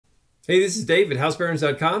Hey, this is Dave at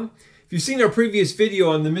housebarons.com. If you've seen our previous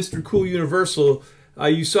video on the MrCool Universal,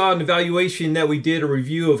 you saw an evaluation that we did, a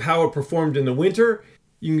review of how it performed in the winter.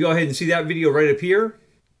 You can go ahead and see that video right up here.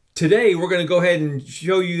 Today, we're going to go ahead and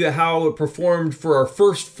show you how it performed for our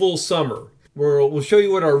first full summer. We'll show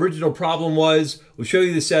you what our original problem was, we'll show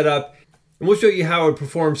you the setup, and we'll show you how it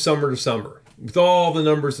performed summer to summer, with all the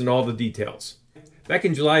numbers and all the details. Back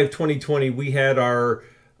in July of 2020, we had our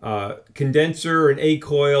condenser and A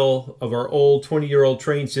coil of our old 20-year-old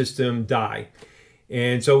Trane system die.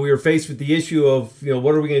 And so we were faced with the issue of,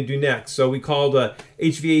 what are we going to do next? So we called a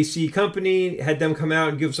HVAC company, had them come out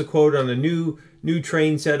and give us a quote on a new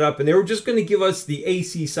Trane setup, and they were just going to give us the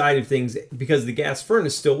AC side of things because the gas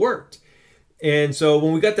furnace still worked. And so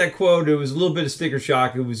when we got that quote, it was a little bit of sticker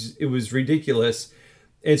shock. It was ridiculous.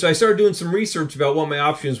 And so I started doing some research about what my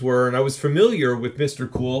options were, and I was familiar with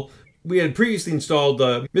MrCool. We had previously installed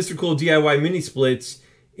MrCool DIY mini splits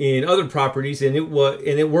in other properties, and it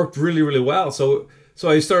worked really, really well. So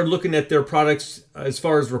I started looking at their products as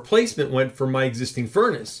far as replacement went for my existing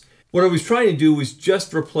furnace. What I was trying to do was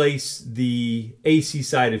just replace the AC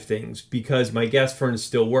side of things because my gas furnace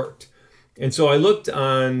still worked. And so I looked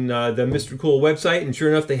on the MrCool website, and sure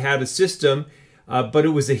enough, they had a system, but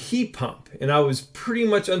it was a heat pump. And I was pretty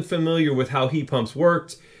much unfamiliar with how heat pumps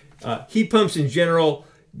worked. Heat pumps in general,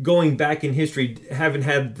 going back in history, haven't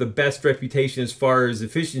had the best reputation as far as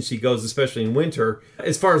efficiency goes, especially in winter.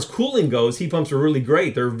 As far as cooling goes, heat pumps are really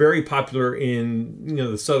great. They're very popular in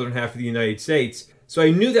the southern half of the United States. So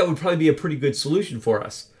I knew that would probably be a pretty good solution for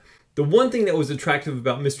us. The one thing that was attractive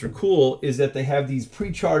about MrCool is that they have these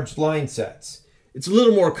pre-charged line sets. It's a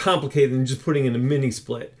little more complicated than just putting in a mini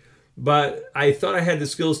split, but I thought I had the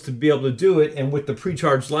skills to be able to do it, and with the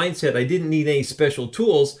pre-charged line set, I didn't need any special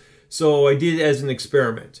tools, so I did it as an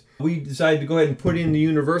experiment. We decided to go ahead and put in the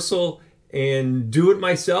Universal and do it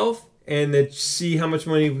myself, and then see how much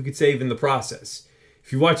money we could save in the process.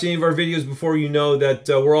 If you watch any of our videos before, you know that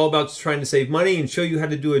we're all about trying to save money and show you how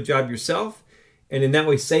to do a job yourself, and in that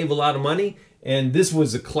way save a lot of money. And this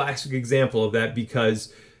was a classic example of that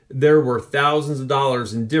because there were thousands of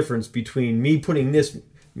dollars in difference between me putting this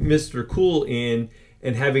MrCool in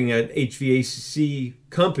and having an HVAC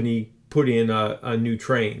company put in a new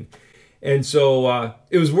Trane. And so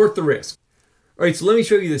it was worth the risk. All right, so let me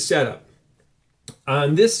show you the setup.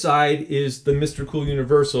 On this side is the MrCool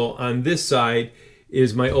Universal. On this side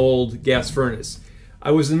is my old gas furnace.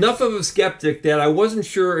 I was enough of a skeptic that I wasn't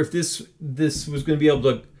sure if this was going to be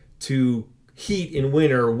able to heat in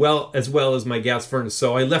winter as well as my gas furnace.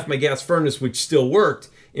 So I left my gas furnace, which still worked,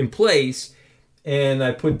 in place, and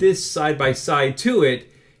I put this side by side to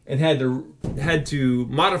it and had to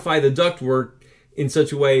modify the ductwork in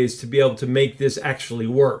such a way as to be able to make this actually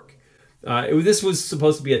work. This was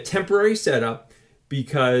supposed to be a temporary setup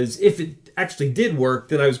because if it actually did work,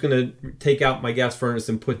 then I was going to take out my gas furnace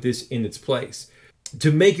and put this in its place.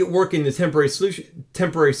 To make it work in the temporary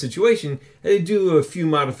situation, I had to do a few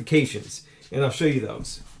modifications, and I'll show you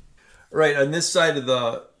those. All right, on this side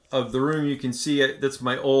of the room, you can see that's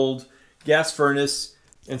my old gas furnace,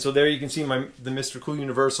 and so there you can see the MrCool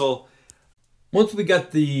Universal. Once we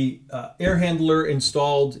got the air handler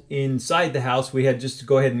installed inside the house, we had just to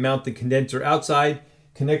go ahead and mount the condenser outside,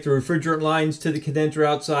 connect the refrigerant lines to the condenser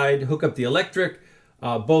outside, hook up the electric,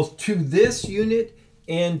 both to this unit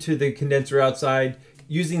and to the condenser outside,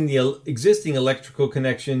 using the existing electrical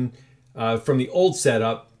connection from the old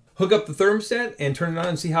setup, hook up the thermostat and turn it on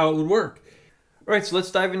and see how it would work. All right, so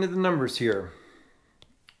let's dive into the numbers here.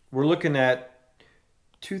 We're looking at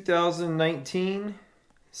 2019,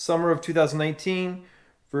 summer of 2019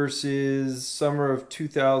 versus summer of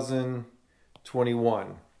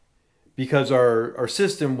 2021. Because our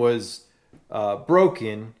system was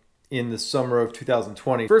broken in the summer of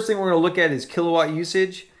 2020. First thing we're going to look at is kilowatt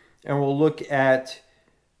usage, and we'll look at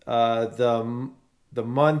the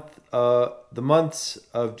months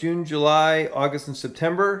of June, July, August, and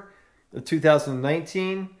September of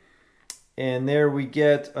 2019, and there we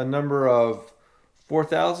get a number of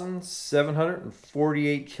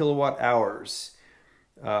 4,748 kilowatt hours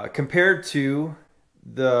compared to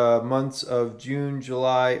the months of June,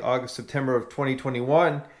 July, August, September of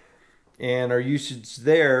 2021, and our usage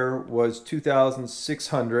there was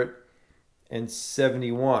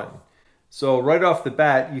 2,671. So right off the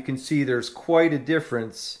bat, you can see there's quite a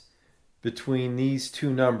difference between these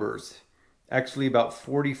two numbers. Actually about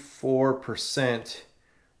 44%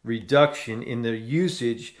 reduction in the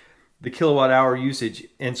usage, the kilowatt hour usage.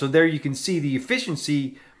 And so there you can see the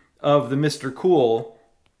efficiency of the MrCool,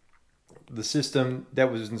 the system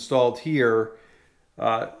that was installed here.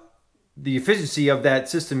 The efficiency of that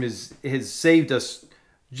system has saved us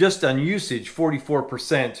just on usage,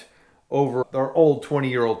 44% over our old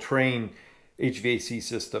 20-year-old Trane HVAC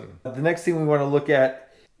system. The next thing we want to look at,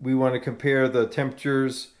 we want to compare the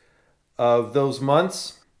temperatures of those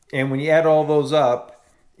months. And when you add all those up,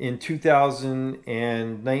 in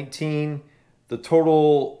 2019, the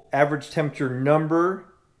total average temperature number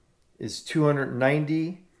is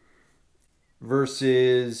 290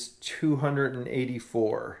 versus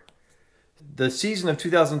 284. The season of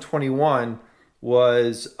 2021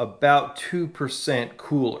 was about 2%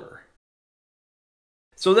 cooler.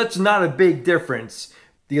 So that's not a big difference.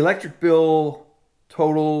 The electric bill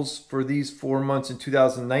totals for these 4 months in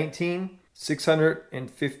 2019,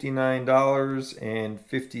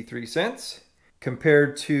 $659.53,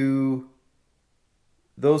 compared to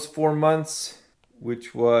those 4 months,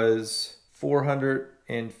 which was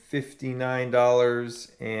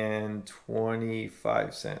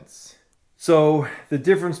 $459.25. So the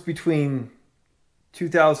difference between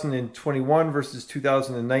 2021 versus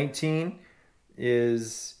 2019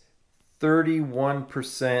 is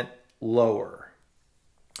 31% lower.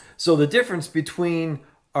 So the difference between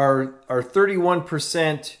our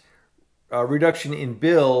 31% reduction in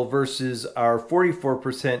bill versus our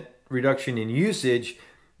 44% reduction in usage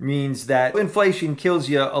means that inflation kills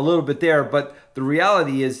you a little bit there, but the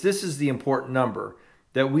reality is this is the important number,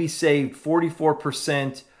 that we saved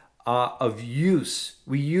 44% of use.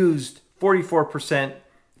 We used 44%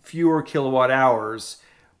 fewer kilowatt hours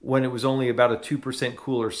when it was only about a 2%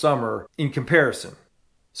 cooler summer in comparison.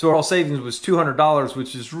 So our savings was $200,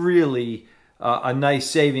 which is really a nice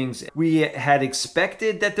savings. We had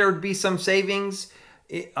expected that there would be some savings,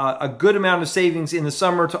 a good amount of savings in the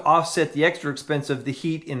summer to offset the extra expense of the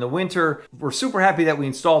heat in the winter. We're super happy that we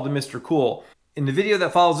installed the MrCool. In the video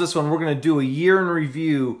that follows this one, we're going to do a year in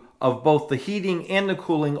review of both the heating and the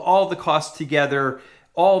cooling, all the costs together,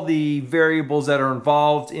 all the variables that are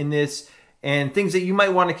involved in this, and things that you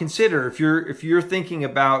might want to consider if you're thinking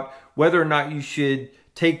about whether or not you should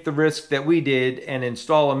take the risk that we did and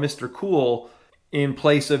install a MrCool in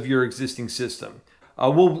place of your existing system.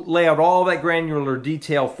 We'll lay out all that granular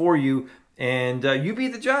detail for you, and you be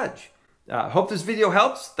the judge. Hope this video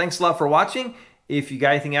helps. Thanks a lot for watching. If you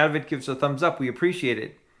got anything out of it, give us a thumbs up. We appreciate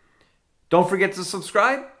it. Don't forget to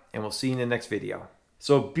subscribe, and we'll see you in the next video.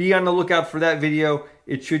 So be on the lookout for that video.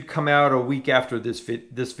 It should come out a week after this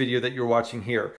video that you're watching here.